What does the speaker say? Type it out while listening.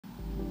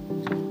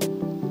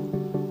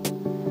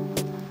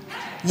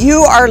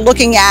You are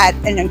looking at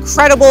an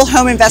incredible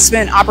home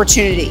investment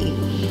opportunity.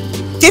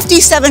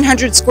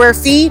 5,700 square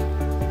feet,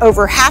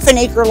 over half an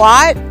acre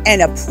lot,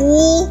 and a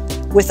pool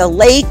with a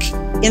lake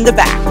in the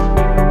back.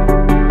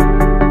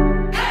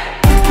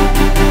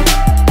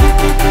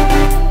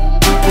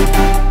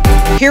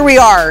 Here we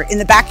are in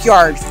the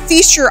backyard.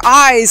 Feast your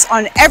eyes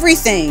on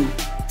everything.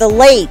 The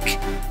lake,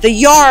 the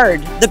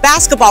yard, the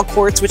basketball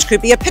courts, which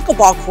could be a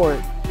pickleball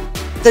court,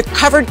 the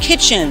covered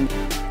kitchen.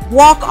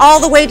 Walk all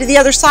the way to the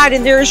other side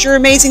and there's your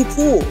amazing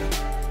pool.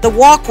 The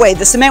walkway,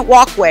 the cement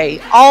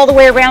walkway, all the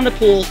way around the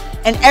pool,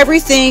 and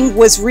everything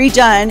was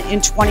redone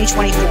in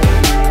 2024.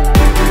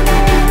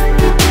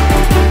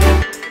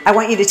 I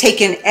want you to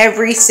take in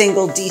every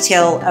single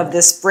detail of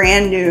this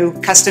brand new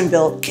custom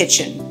built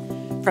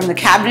kitchen. From the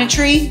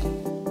cabinetry,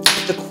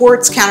 the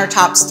quartz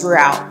countertops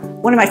throughout.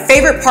 One of my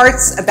favorite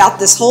parts about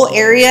this whole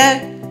area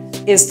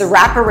is the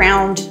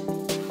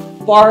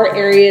wraparound bar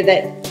area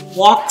that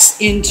walks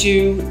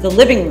into the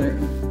living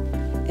room.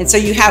 And so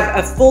you have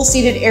a full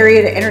seated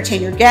area to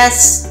entertain your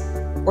guests,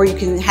 or you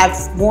can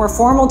have more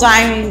formal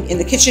dining in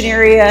the kitchen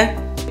area,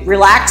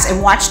 relax and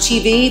watch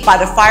TV by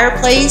the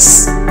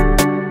fireplace.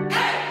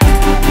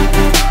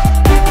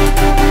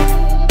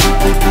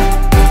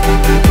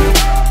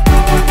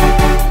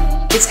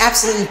 It's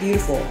absolutely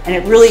beautiful, and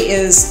it really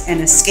is an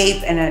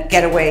escape and a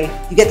getaway.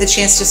 You get the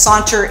chance to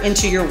saunter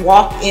into your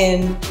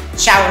walk-in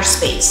shower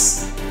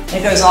space.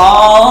 It goes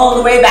all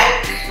the way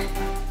back,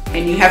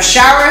 and you have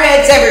shower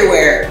heads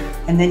everywhere.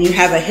 And then you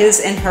have a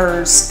his and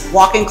hers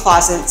walk-in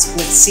closets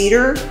with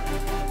cedar,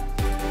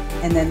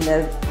 and then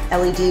the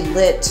LED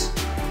lit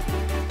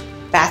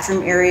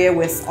bathroom area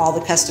with all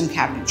the custom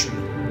cabinetry.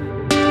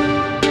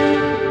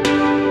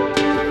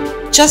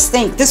 Just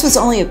think, this was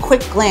only a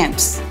quick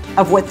glimpse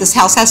of what this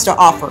house has to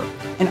offer,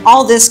 and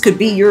all this could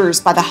be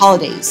yours by the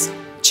holidays.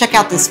 Check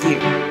out this view.